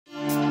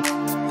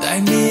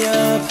Light me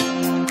up,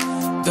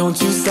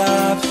 don't you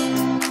stop,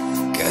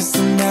 'cause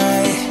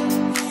tonight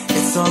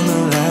it's on the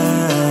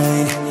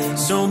line.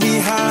 Show me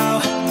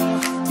how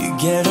you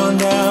get on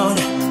down.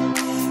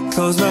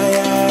 Close my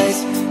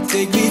eyes,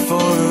 take me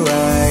for a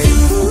ride.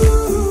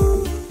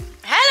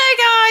 Hello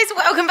guys,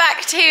 welcome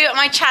back to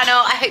my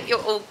channel. I hope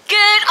you're all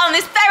good on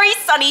this very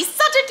sunny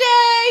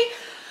Saturday.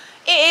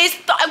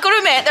 I've got to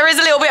admit, there is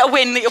a little bit of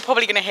wind that you're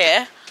probably going to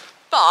hear.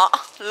 But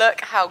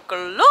look how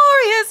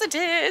glorious it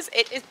is.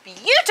 It is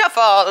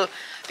beautiful.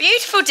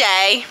 Beautiful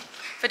day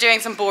for doing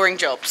some boring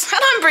jobs. And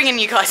I'm bringing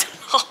you guys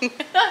along.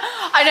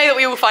 I know that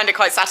we all find it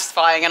quite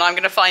satisfying, and I'm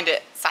going to find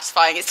it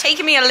satisfying. It's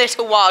taken me a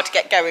little while to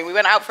get going. We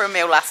went out for a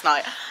meal last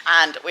night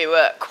and we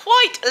were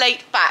quite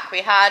late back.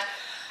 We had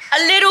a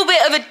little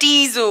bit of a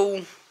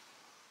diesel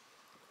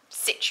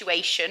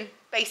situation,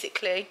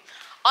 basically.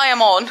 I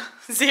am on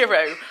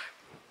 0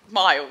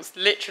 miles,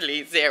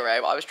 literally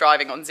 0. I was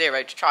driving on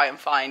 0 to try and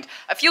find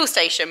a fuel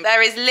station. There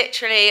is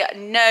literally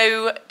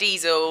no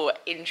diesel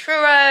in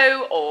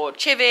Truro or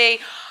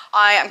Chivy.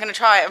 I am going to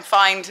try and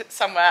find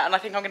somewhere, and I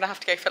think I'm going to have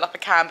to go fill up a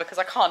can because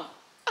I can't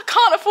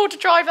afford to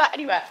drive that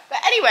anywhere. But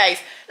anyways,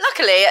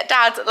 luckily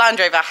Dad's Land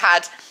Rover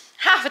had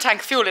half a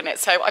tank of fuel in it,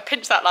 so I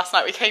pinched that last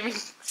night. We came in,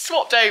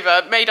 swapped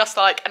over, made us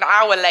like an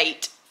hour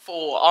late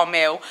for our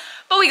meal,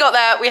 but we got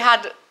there, we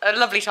had a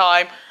lovely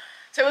time,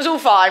 so it was all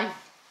fine.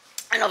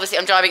 And obviously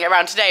I'm driving it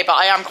around today, but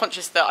I am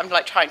conscious that I'm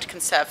like trying to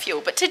conserve fuel.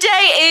 But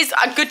today is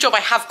a good job I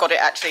have got it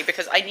actually,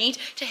 because I need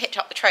to hitch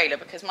up the trailer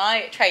because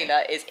my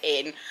trailer is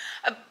in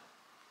a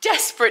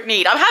desperate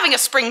need. I'm having a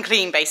spring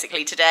clean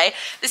basically today.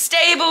 The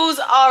stables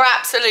are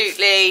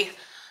absolutely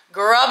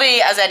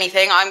grubby as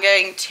anything. I'm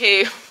going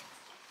to...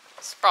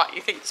 Sprite,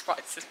 you think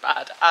Sprite's is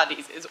bad.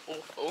 Addie's is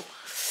awful.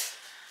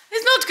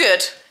 It's not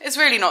good. It's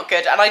really not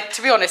good. And I,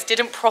 to be honest,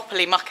 didn't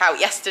properly muck out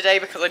yesterday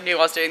because I knew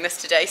I was doing this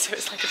today, so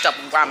it's like a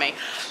double whammy.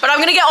 But I'm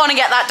gonna get on and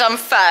get that done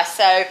first.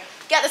 So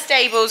get the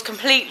stables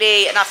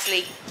completely and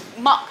utterly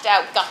mucked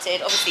out,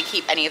 gutted. Obviously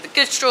keep any of the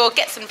good straw,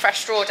 get some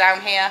fresh straw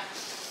down here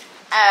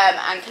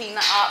and clean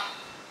that up.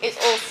 It's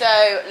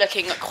also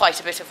looking at quite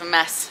a bit of a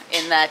mess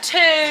in there too.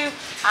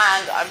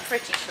 And I'm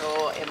pretty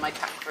sure in my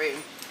tack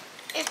room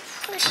it's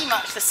pretty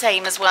much the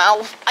same as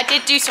well. I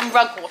did do some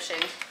rug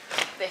washing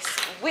this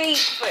week,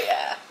 but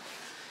yeah,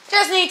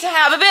 just need to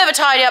have a bit of a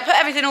tidy up, put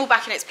everything all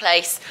back in its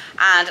place.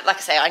 And like I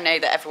say, I know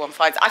that everyone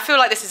finds, I feel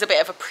like this is a bit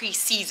of a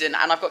pre-season,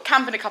 and I've got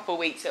camp in a couple of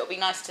weeks, so it'll be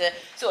nice to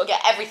sort of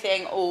get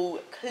everything all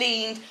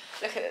cleaned.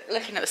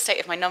 Looking at the state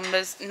of my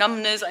numbers, I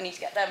need to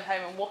get them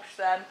home and wash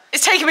them.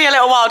 It's taken me a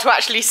little while to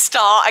actually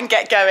start and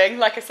get going,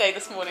 like I say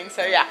this morning,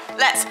 so yeah,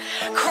 let's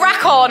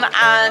crack on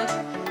and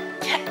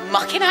get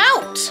mucking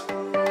out.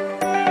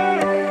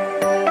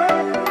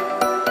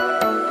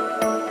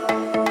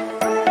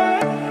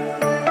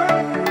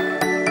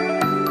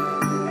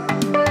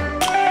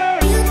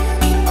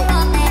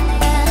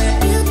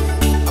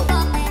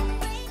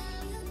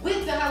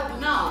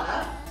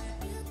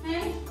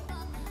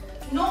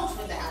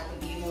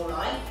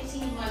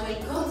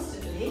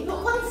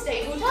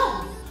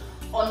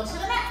 On to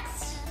the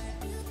next.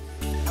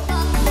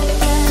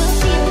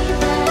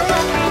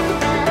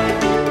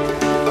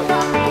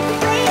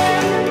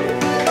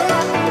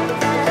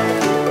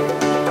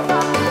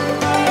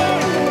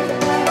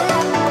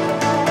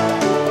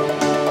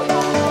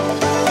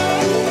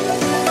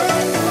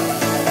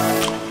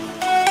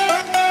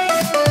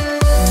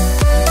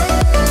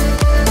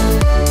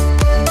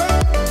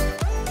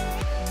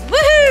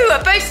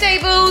 Woohoo! Both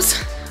stables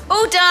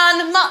all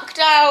done, mucked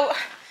out.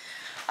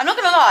 I'm not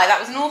gonna lie, that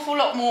was an awful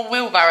lot more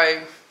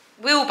wheelbarrows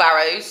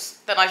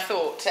than I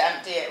thought to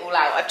empty it all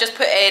out. I've just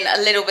put in a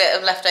little bit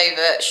of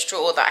leftover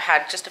straw that I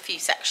had, just a few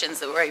sections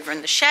that were over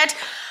in the shed,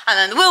 and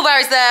then the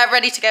wheelbarrow's there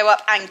ready to go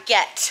up and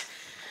get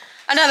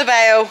another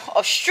bale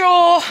of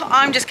straw.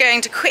 I'm just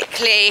going to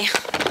quickly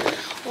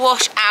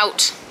wash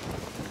out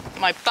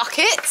my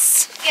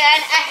buckets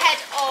again ahead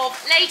of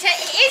later.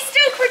 It is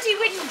still pretty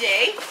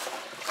windy.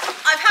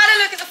 I've had a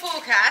look at the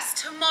forecast.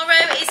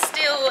 Tomorrow is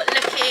still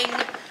looking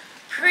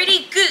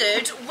pretty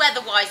good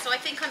weather-wise, so I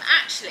think I'm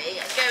actually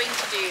going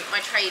to do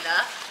my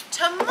trailer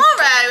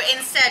tomorrow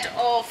instead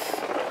of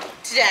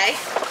today,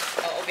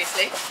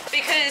 obviously,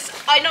 because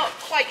I'm not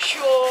quite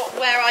sure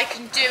where I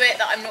can do it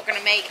that I'm not going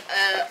to make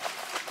an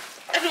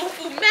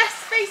awful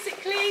mess,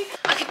 basically.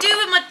 I could do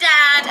with my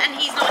dad, and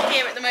he's not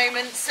here at the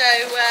moment, so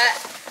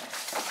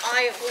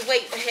I will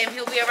wait for him.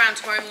 He'll be around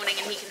tomorrow morning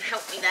and he can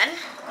help me then.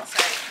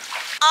 So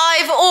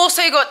I've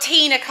also got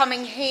Tina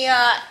coming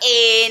here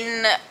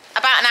in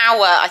about an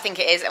hour, I think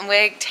it is, and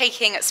we're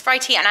taking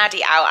Sprite and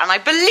Addie out, and I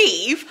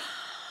believe,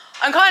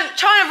 I'm kind of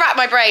trying to wrap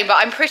my brain, but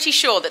I'm pretty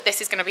sure that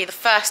this is going to be the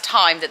first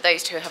time that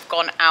those two have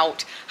gone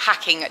out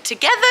hacking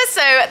together,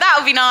 so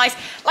that'll be nice.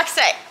 Like I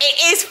say,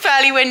 it is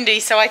fairly windy,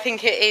 so I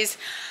think it is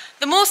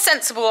the more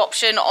sensible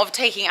option of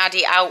taking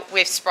Addie out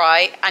with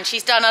Sprite, and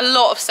she's done a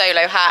lot of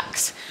solo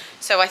hacks,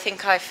 so I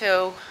think I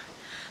feel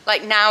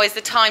like now is the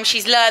time.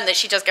 She's learned that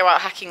she does go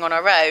out hacking on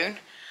her own,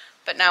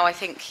 but now I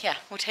think, yeah,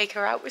 we'll take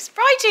her out with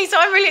Spritey, so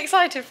I'm really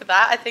excited for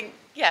that. I think,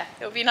 yeah, yeah,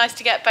 it would be nice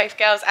to get both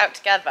girls out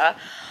together.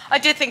 I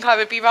did think I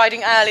would be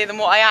riding earlier than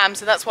what I am,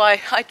 so that's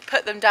why I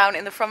put them down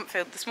in the front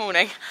field this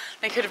morning.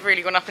 They could have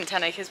really gone up in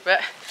 10 acres, but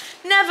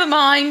never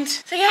mind.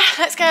 So yeah,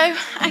 let's go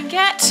and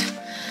get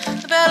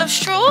the bale of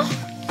straw.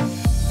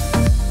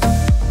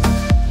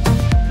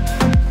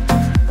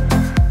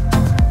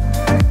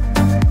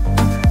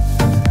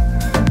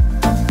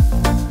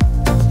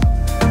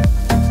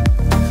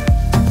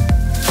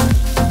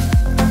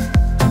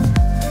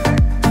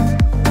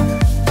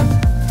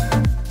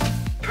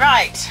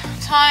 Right,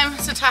 time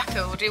to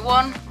tackle. We'll do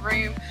one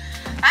room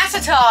at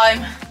a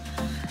time.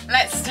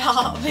 Let's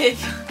start with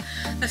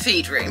the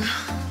feed room.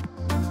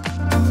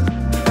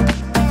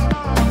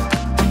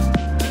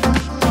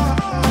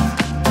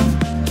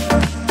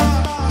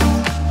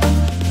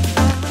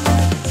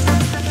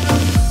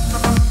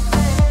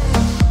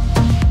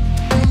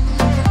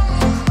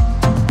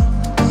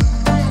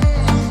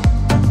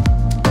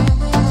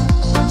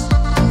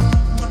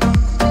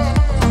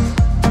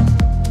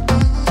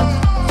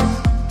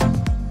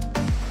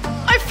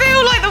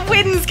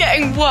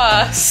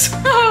 Worse.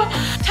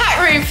 Tack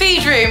room,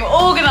 feed room,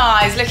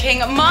 organised, looking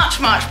much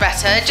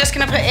better. Just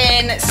gonna put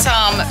in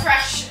some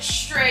fresh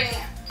string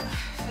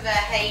for the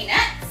hay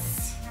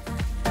nets.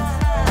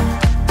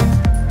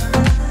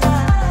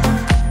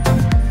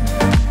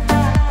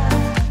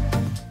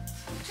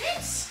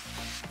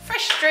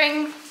 Fresh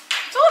string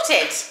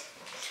sorted.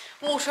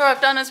 Water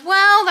I've done as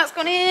well, that's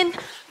gone in.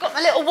 Got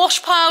my little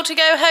wash pile to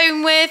go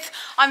home with.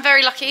 I'm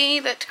very lucky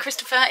that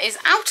Christopher is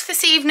out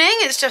this evening.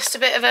 It's just a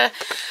bit of a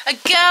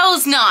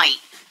girls' night.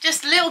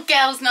 Just a little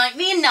girls' night,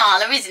 me and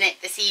Nala, isn't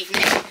it, this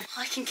evening?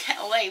 I can get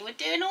away with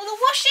doing all the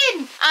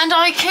washing. And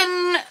I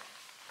can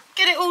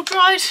get it all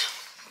dried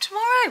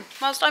tomorrow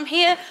whilst I'm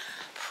here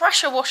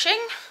pressure washing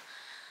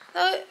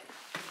the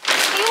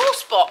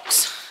horse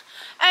box.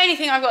 Only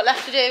thing I've got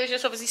left to do is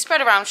just obviously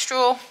spread around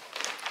straw,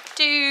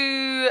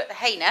 do the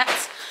hay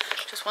nets.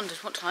 Just wondered,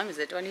 what time is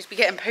it? Do I need to be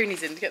getting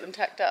ponies in to get them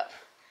tacked up?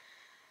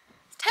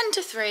 10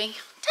 to 3. 10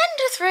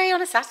 to 3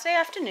 on a Saturday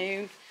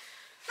afternoon.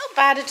 Not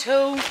bad at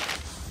all.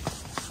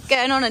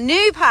 Getting on a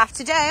new path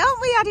today, aren't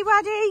we, Addie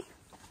Waddy?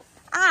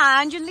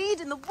 And you're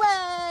leading the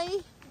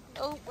way.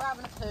 Oh, we're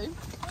having a poo.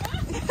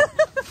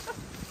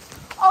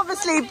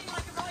 Obviously.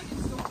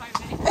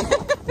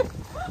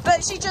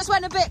 But she just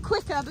went a bit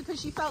quicker because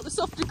she felt the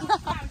softer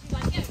ground.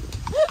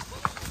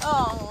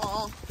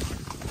 Oh.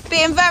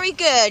 Being very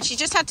good. She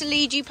just had to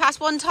lead you past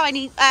one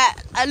tiny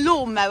a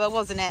lawnmower,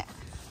 wasn't it?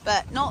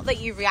 But not that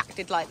you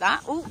reacted like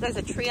that. Oh, there's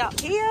a tree up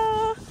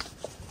here.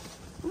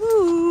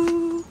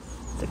 Ooh,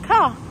 it's a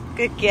car.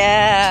 Good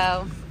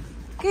girl.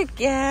 Good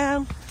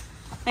girl.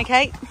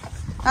 Okay,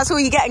 that's all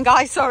you're getting,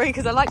 guys. Sorry,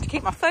 because I like to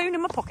keep my phone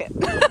in my pocket.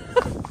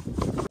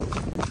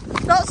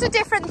 Lots of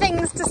different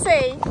things to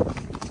see.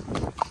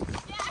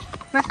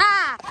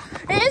 Yeah.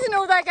 It isn't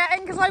all they're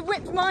getting because I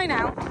whipped mine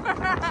out.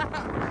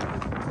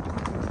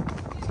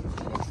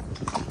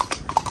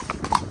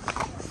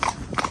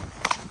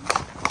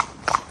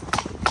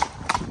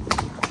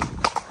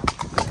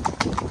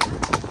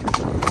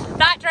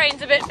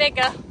 Drain's a bit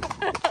bigger.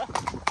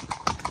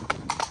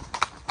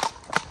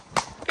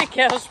 Big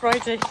girl,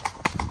 Spritey.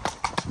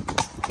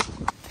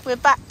 We're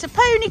back to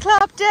pony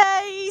club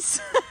days.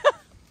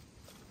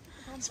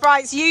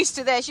 Sprite's used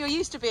to this. You're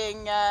used to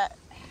being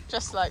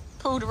just like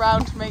pulled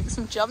around to make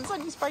some jumps,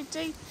 aren't you,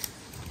 Spritey?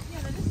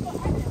 Yeah, they're just got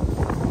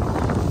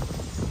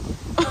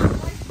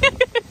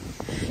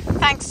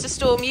Thanks to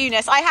Storm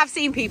Eunice. I have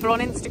seen people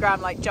on Instagram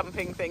like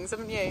jumping things,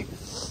 haven't you?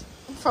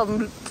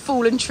 From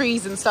fallen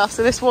trees and stuff,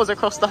 so this was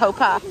across the whole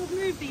path. We'll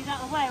move these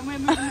out of the way and we're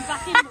moving them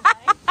back in the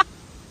way.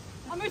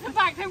 I'll move them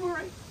back, don't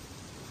worry.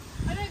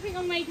 I don't think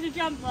I'm making a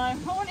jump though. I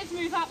wanted to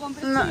move that one,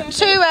 but it's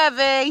too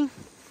heavy.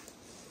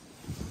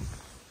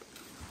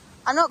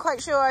 I'm not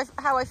quite sure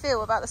how I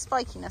feel about the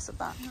spikiness of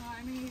that. No,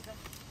 me neither.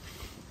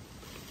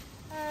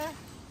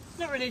 It's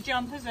not really a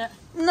jump, is it?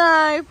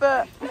 No,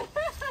 but...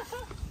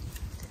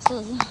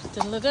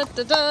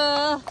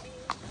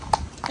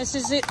 This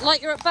is it,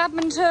 like you're at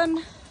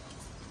badminton.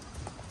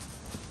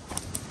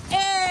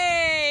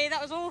 Hey,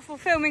 that was awful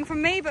filming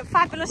from me, but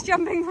fabulous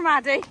jumping from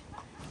Addie.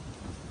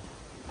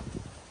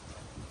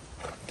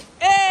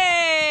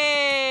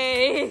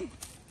 Hey,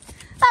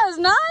 that was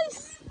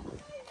nice.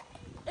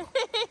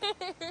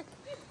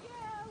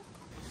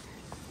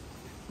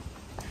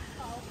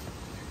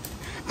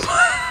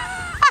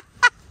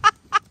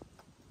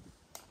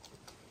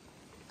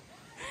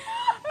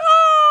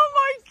 Oh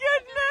my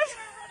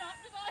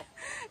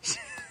goodness.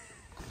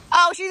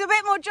 Oh, she's a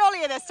bit more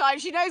jollier this time.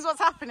 She knows what's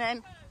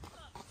happening.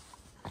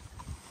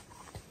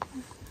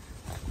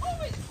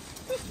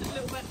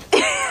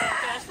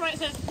 Yeah, Sprite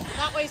says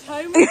that way's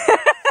home. You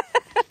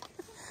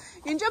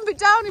can jump it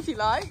down if you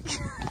like.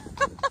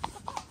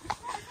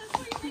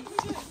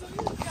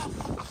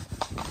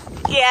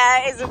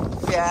 Yeah, it is.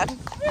 Yeah.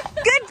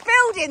 Good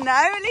building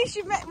though. At least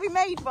we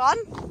made one.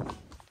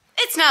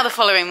 It's now the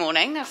following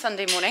morning, now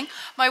Sunday morning.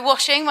 My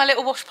washing, my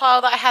little wash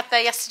pile that I had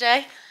there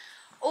yesterday,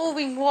 all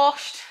been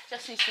washed.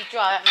 Just needs to be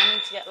dry, and I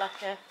need to get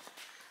like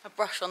a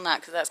brush on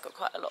that because that's got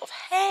quite a lot of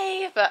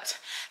hay, but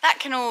that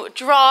can all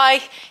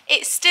dry.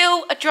 It's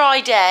still a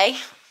dry day.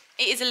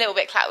 It is a little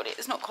bit cloudy.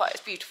 It's not quite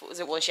as beautiful as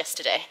it was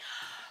yesterday.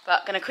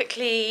 But gonna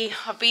quickly,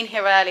 I've been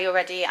here early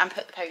already and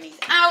put the ponies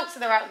out so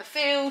they're out in the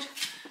field,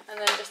 and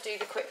then just do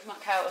the quick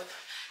muck out of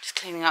just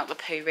cleaning out the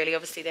poo really.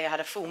 Obviously they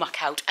had a full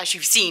muck out as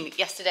you've seen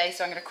yesterday,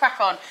 so I'm gonna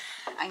crack on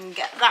and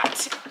get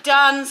that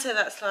done. So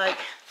that's like,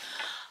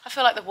 I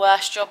feel like the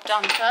worst job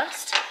done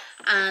first.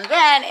 And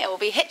then it will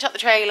be hitch up the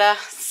trailer,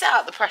 set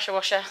up the pressure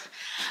washer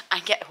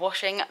and get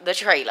washing the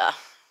trailer.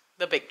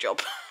 The big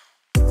job.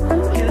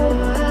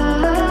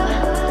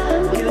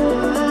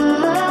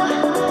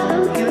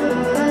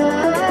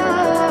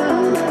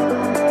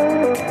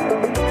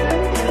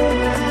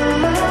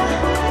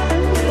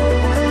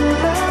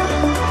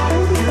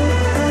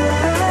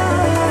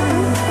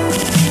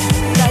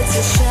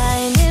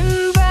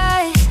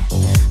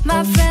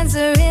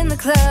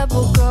 Club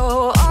will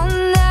go all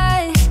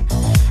night.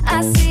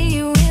 I see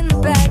you in the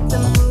back, the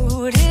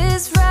mood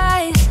is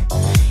right.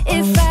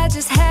 If I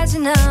just had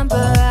your number,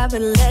 I would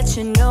let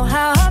you know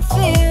how I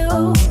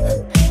feel.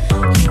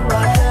 You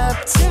walk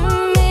up to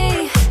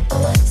me,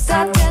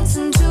 start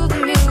dancing to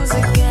the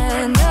music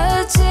and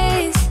the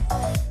chase.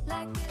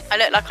 I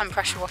look like I'm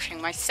pressure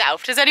washing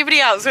myself. Does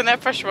anybody else when they're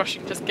pressure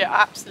washing just get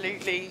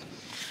absolutely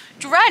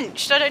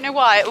drenched? I don't know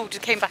why. It all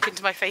just came back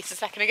into my face a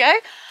second ago.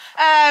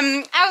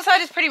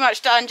 Outside is pretty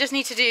much done. Just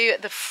need to do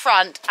the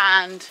front,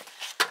 and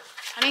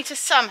I need to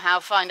somehow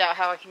find out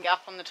how I can get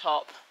up on the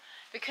top.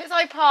 Because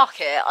I park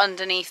it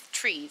underneath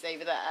trees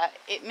over there,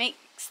 it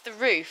makes the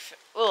roof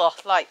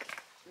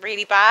like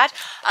really bad,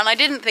 and I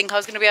didn't think I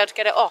was going to be able to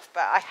get it off,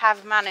 but I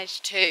have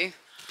managed to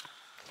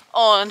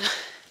on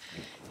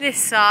this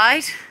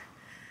side.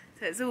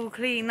 So it's all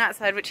clean that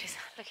side, which is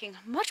looking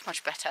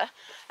much better,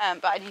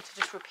 but I need to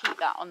just repeat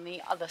that on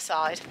the other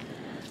side.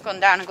 I've gone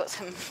down and got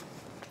some,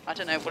 I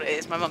don't know what it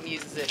is, my mum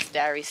uses it, it's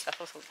dairy stuff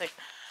or something,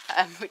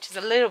 which is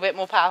a little bit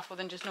more powerful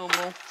than just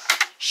normal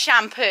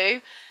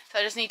shampoo. So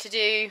I just need to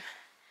do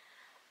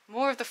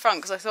more of the front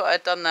because I thought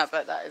I'd done that,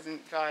 but that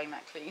isn't drying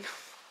that clean.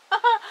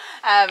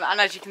 And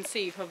as you can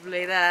see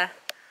probably there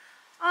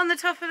on the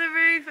top of the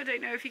roof, I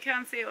don't know if you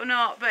can see it or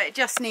not, but it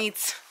just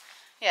needs,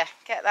 yeah,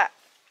 get that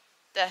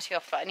dirty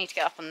off. But I need to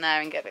get up on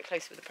there and get a bit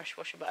closer with the pressure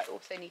washer, but I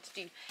also need to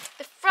do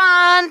the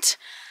front.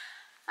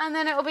 And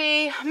then it'll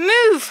be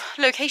move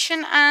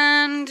location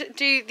and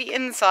do the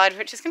inside,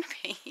 which is going to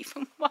be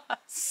even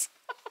worse.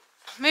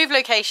 Move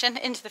location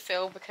into the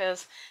field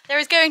because there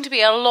is going to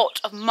be a lot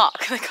of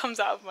muck that comes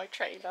out of my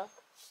trailer.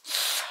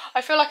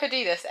 I feel like I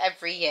do this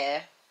every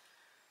year,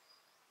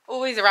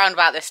 always around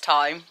about this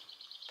time,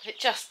 but it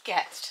just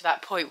gets to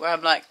that point where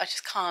I'm like, I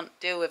just can't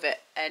deal with it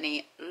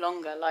any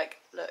longer. Like,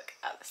 look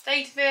at the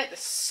state of it, the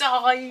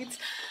sides,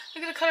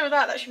 look at the colour of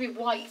that, that should be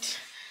white.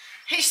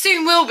 It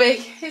soon will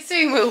be, it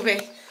soon will be.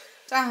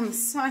 Damn, the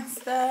sides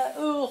there,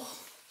 oh,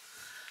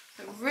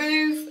 the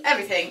roof,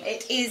 everything.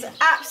 It is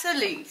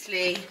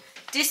absolutely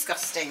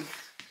disgusting,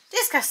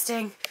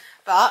 disgusting.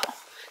 But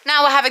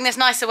now we're having this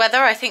nicer weather.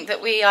 I think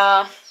that we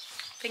are,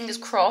 fingers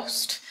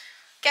crossed,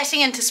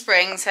 getting into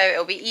spring, so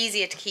it'll be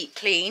easier to keep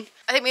clean.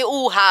 I think we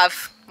all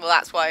have, well,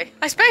 that's why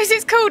I suppose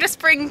it's called a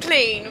spring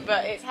clean,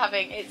 but it's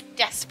having its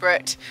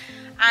desperate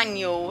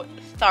annual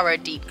thorough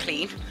deep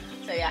clean.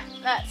 So yeah,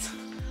 that's,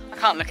 I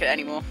can't look at it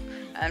anymore.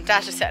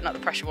 Dad's just setting up the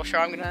pressure washer.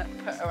 I'm gonna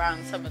put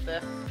around some of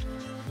the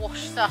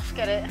wash stuff,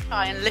 get it,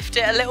 try and lift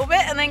it a little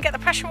bit, and then get the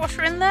pressure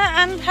washer in there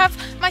and have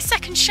my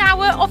second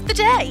shower of the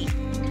day.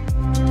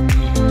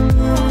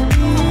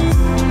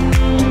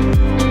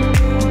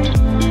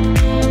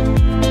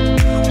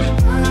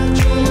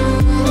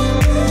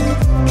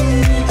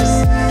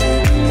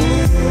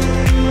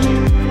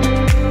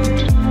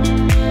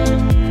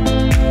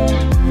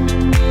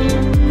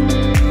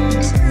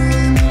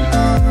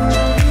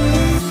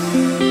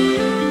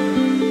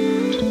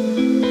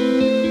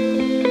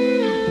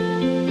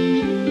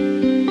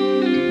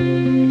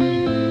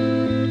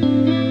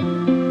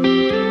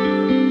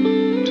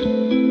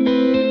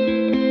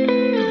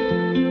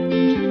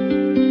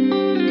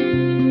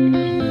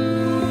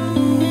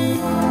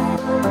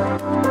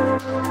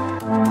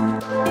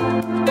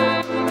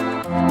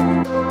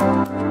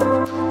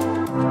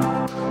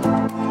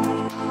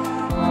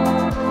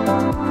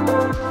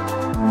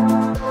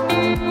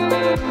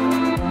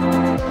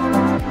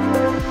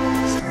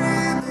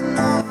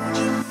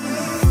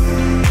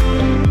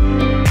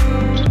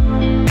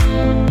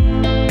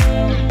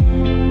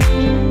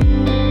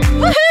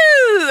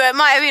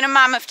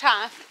 Mammoth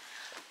task,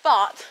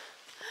 but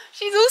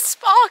she's all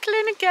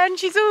sparkling again,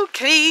 she's all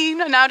clean,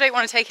 and now I don't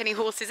want to take any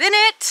horses in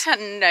it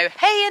and no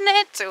hay in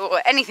it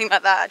or anything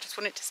like that. I just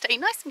want it to stay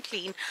nice and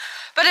clean,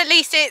 but at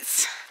least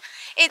it's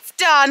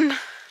done.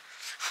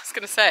 I was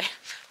gonna say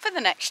for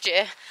the next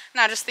year.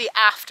 Now just the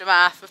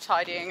aftermath of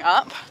tidying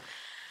up.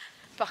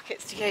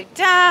 Buckets to go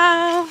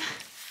down.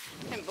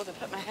 Didn't bother to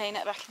put my hay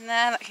net back in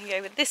there. That can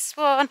go with this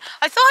one.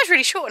 I thought I was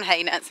really short on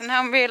hay nets, and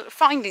now I'm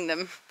finding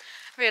them,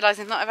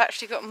 realising that I've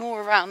actually got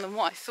more around than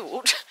what I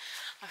thought.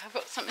 Like I've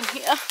got something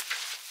here.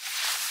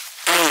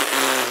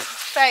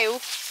 Fail.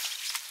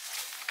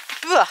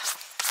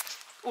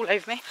 all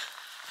over me.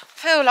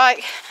 Feel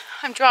like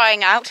I'm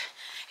drying out.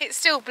 It's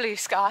still blue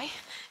sky.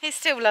 It's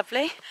still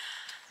lovely.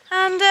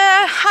 And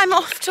I'm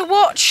off to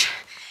watch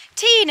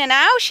Tina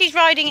now. She's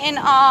riding in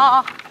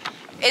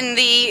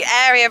the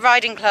area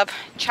riding club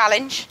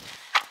challenge.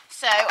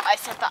 So I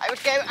said that I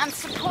would go and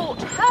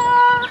support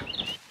her.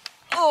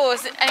 Or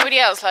is it anybody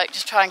else like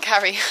just try and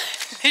carry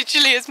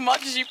literally as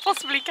much as you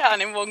possibly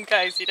can in one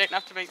go so you don't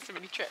have to make so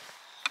many trips.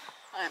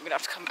 I'm going to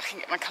have to come back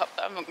and get my cup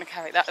though. I'm not going to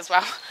carry that as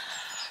well.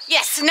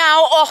 Yes,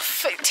 now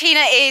off.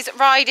 Tina is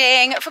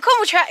riding for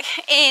Cornwall Trek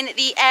in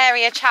the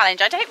area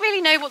challenge. I don't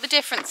really know what the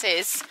difference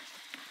is.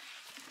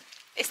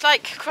 It's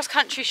like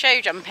cross-country show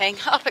jumping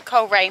up at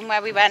Coleraine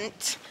where we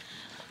went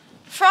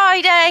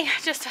Friday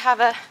just to have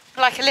a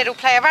little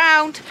play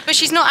around. But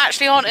she's not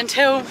actually on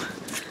until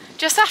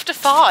just after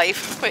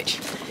 5, which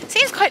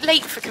seems quite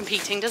late for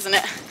competing, doesn't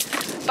it?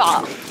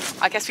 But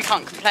I guess we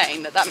can't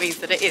complain that means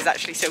that it is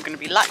actually still going to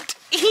be light.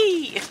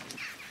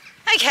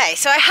 Okay,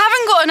 so I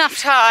haven't got enough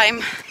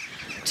time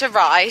to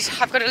ride.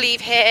 I've got to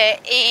leave here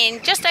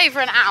in just over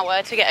an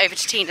hour to get over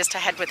to Tina's to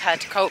head with her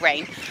to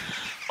Coleraine.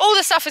 All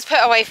the stuff is put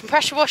away from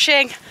pressure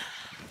washing.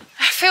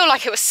 I feel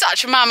like it was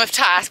such a mammoth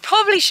task.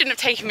 Probably shouldn't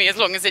have taken me as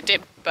long as it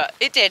did, but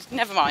it did.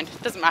 Never mind,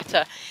 doesn't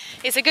matter.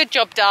 It's a good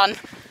job done.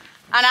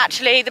 And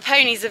actually the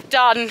ponies have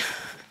done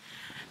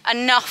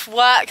enough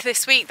work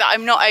this week that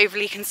I'm not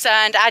overly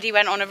concerned. Addie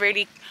went on a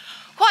really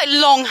quite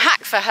long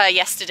hack for her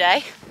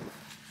yesterday.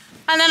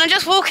 And then I'm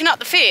just walking up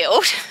the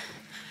field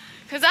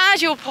because,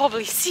 as you'll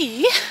probably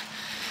see,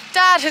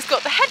 Dad has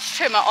got the hedge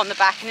trimmer on the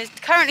back and is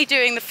currently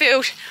doing the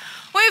field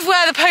with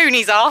where the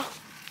ponies are.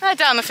 They're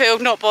down the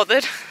field, not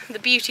bothered. The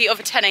beauty of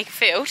a 10-acre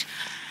field.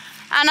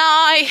 And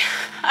I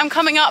am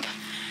coming up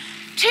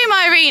to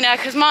my arena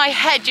because my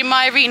hedge in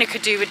my arena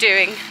could do with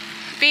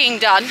being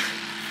done.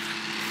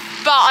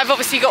 But I've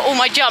obviously got all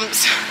my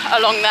jumps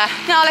along there.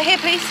 Nala, here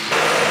please.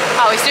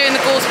 Oh, he's doing the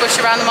gorse bush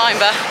around the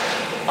Mimber.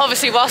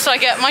 Obviously whilst I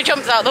get my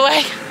jumps out of the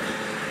way.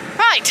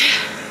 Right,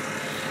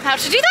 how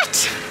to do that.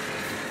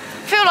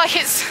 Feel like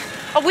it's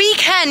a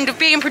weekend of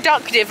being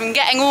productive and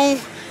getting all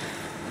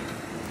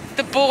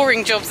the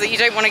boring jobs that you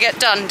don't want to get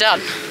done.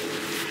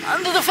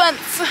 Under the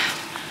fence.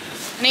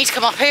 I need to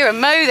come up here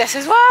and mow this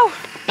as well.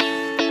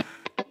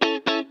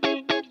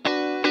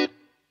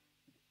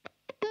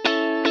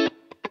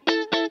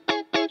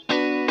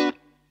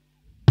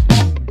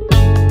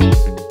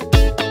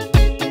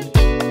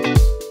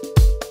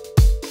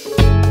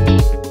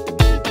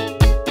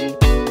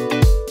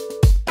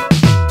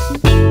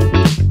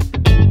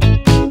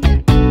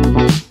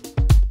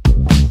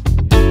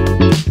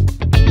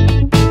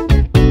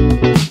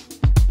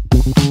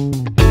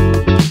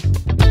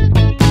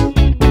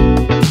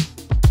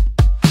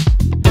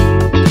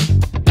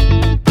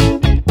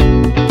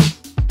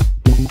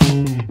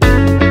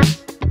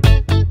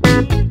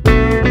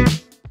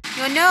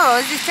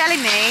 Is telling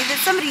me that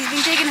somebody's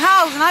been digging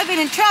holes and I've been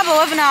in trouble,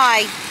 haven't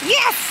I?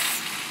 Yes!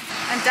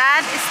 And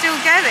Dad is still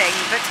going,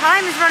 but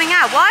time is running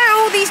out. Why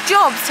are all these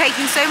jobs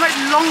taking so much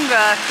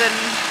longer than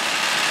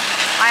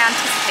I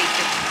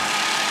anticipated?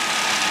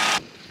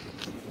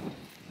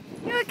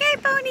 You okay,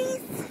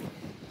 ponies?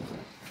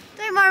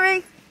 Don't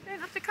worry,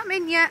 don't have to come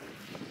in yet.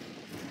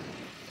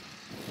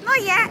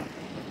 Not yet.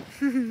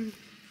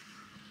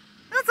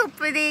 That's all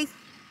pretty.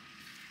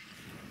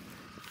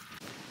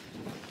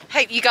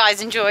 Hope you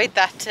guys enjoyed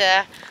that,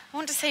 I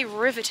want to say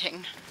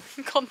riveting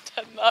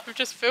content that I've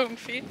just filmed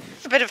for you.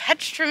 A bit of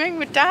hedge trimming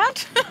with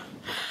Dad.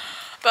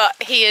 But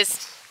he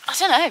is, I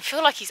don't know, I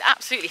feel like he's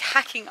absolutely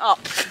hacking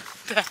up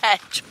the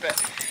hedge,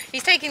 but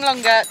he's taking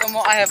longer than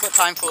what I have got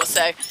time for,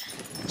 so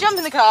jump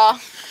in the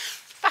car,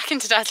 back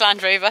into Dad's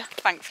Land Rover,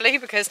 thankfully,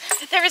 because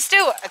there is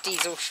still a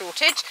diesel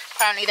shortage.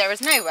 Apparently there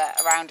is nowhere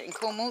around in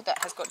Cornwall that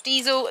has got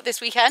diesel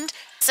this weekend.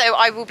 So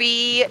I will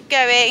be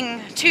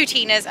going to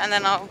Tina's and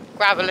then I'll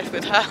grab a lift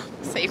with her,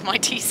 save my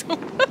diesel.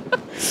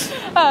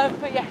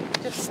 But yeah,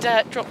 just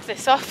drop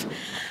this off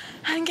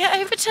and get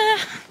over to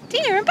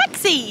Tina and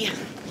Betsy.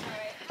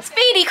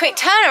 Speedy quick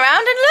turnaround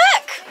and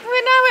look,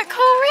 we're now at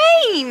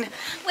Coleraine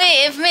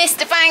with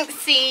Mr.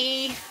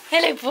 Banksy.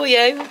 Hello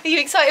boyo, are you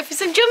excited for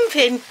some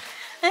jumping?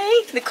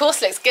 Hey, the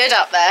course looks good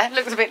up there.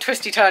 Looks a bit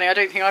twisty-turny. I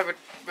don't think I would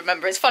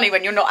remember. It's funny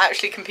when you're not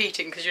actually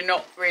competing because you're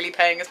not really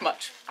paying as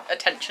much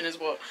attention as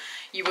what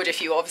you would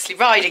if you were obviously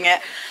riding it.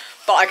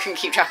 But I couldn't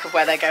keep track of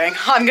where they're going.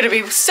 I'm going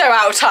to be so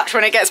out of touch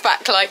when it gets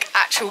back to like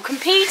actual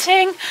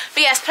competing.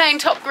 But yes, playing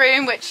Top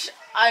Groom, which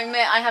I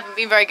admit I haven't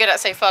been very good at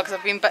so far because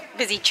I've been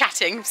busy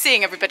chatting,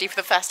 seeing everybody for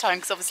the first time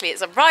because obviously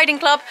it's a riding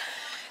club.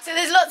 So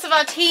there's lots of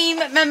our team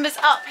members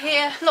up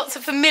here, lots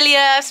of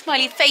familiar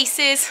smiley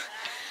faces.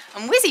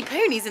 And whizzy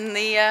ponies in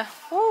the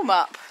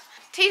warm-up.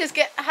 Tina's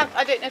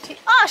I don't know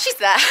if she's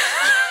there.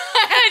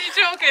 I heard you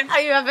talking. Are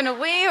you having a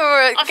wee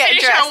or I'm getting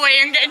finished dressed? our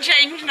wee and getting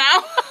changed now.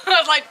 I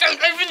was like, don't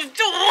open the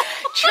door.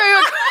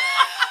 True.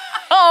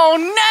 Oh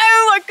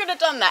no, I could have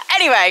done that.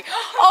 Anyway,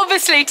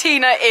 obviously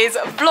Tina is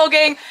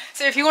vlogging.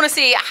 So if you want to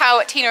see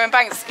how Tina and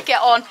Banks get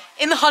on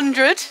in the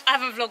 100. I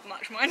haven't vlogged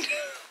much, mind.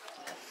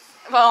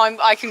 Well,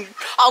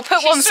 I'll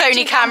put one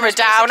Sony camera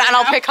down and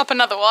I'll pick up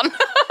another one.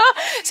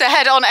 So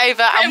head on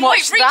over and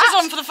watch that. Reaches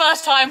on for the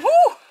first time. Woo!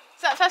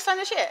 Is that the first time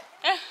this year?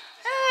 Yeah.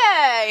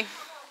 Hey!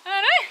 I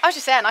don't know. I was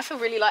just saying, I feel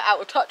really like out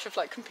of touch with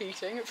like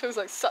competing. It feels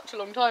like such a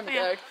long time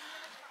ago.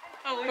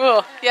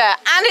 Oh, yeah,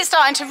 and it's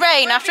starting to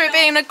rain after it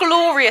being a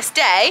glorious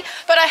day.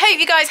 But I hope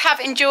you guys have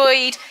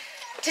enjoyed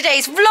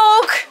today's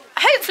vlog.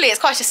 Hopefully it's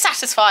quite a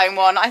satisfying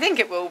one. I think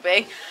it will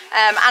be.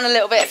 And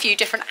a few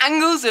different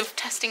angles of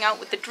testing out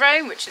with the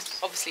drone, which is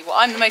obviously what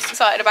I'm the most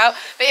excited about.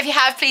 But if you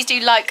have, please do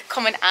like,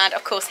 comment, and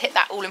of course hit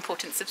that all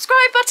important subscribe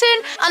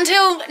button.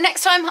 Until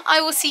next time, I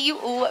will see you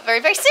all very,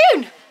 very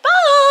soon.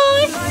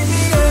 Bye!